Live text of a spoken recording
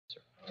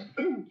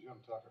Jim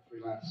Tucker,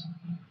 freelance.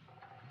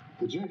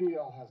 The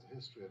JDL has a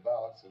history of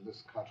violence in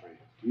this country.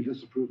 Do you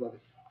disapprove of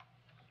it?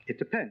 It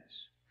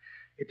depends.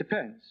 It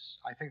depends.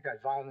 I think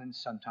that violence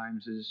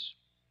sometimes is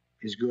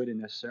good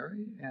and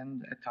necessary,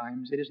 and at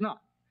times it is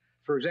not.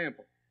 For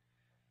example,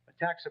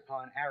 attacks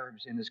upon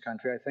Arabs in this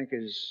country, I think,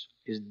 is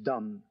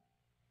dumb,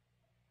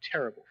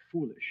 terrible,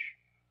 foolish.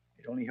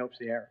 It only helps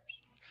the Arabs.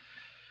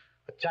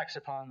 Attacks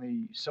upon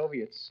the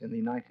Soviets in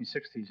the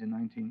 1960s and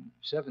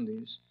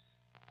 1970s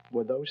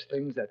were those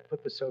things that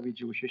put the Soviet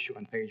Jewish issue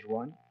on page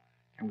one,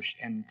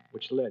 and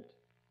which led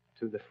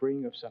to the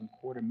freeing of some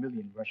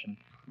 250,000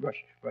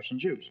 Russian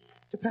Jews.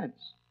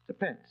 Depends.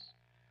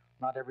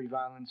 Not every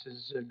violence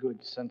is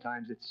good.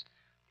 Sometimes it's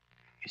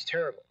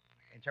terrible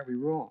and terribly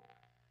wrong.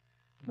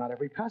 Not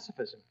every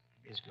pacifism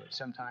is good.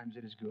 Sometimes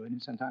it is good,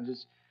 and sometimes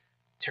it's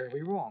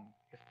terribly wrong.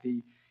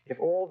 If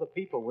all the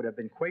people would have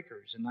been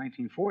Quakers in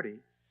 1940,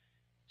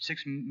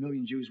 6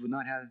 million Jews would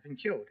not have been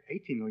killed.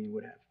 18 million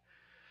would have.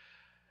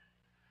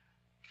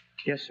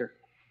 Yes, sir.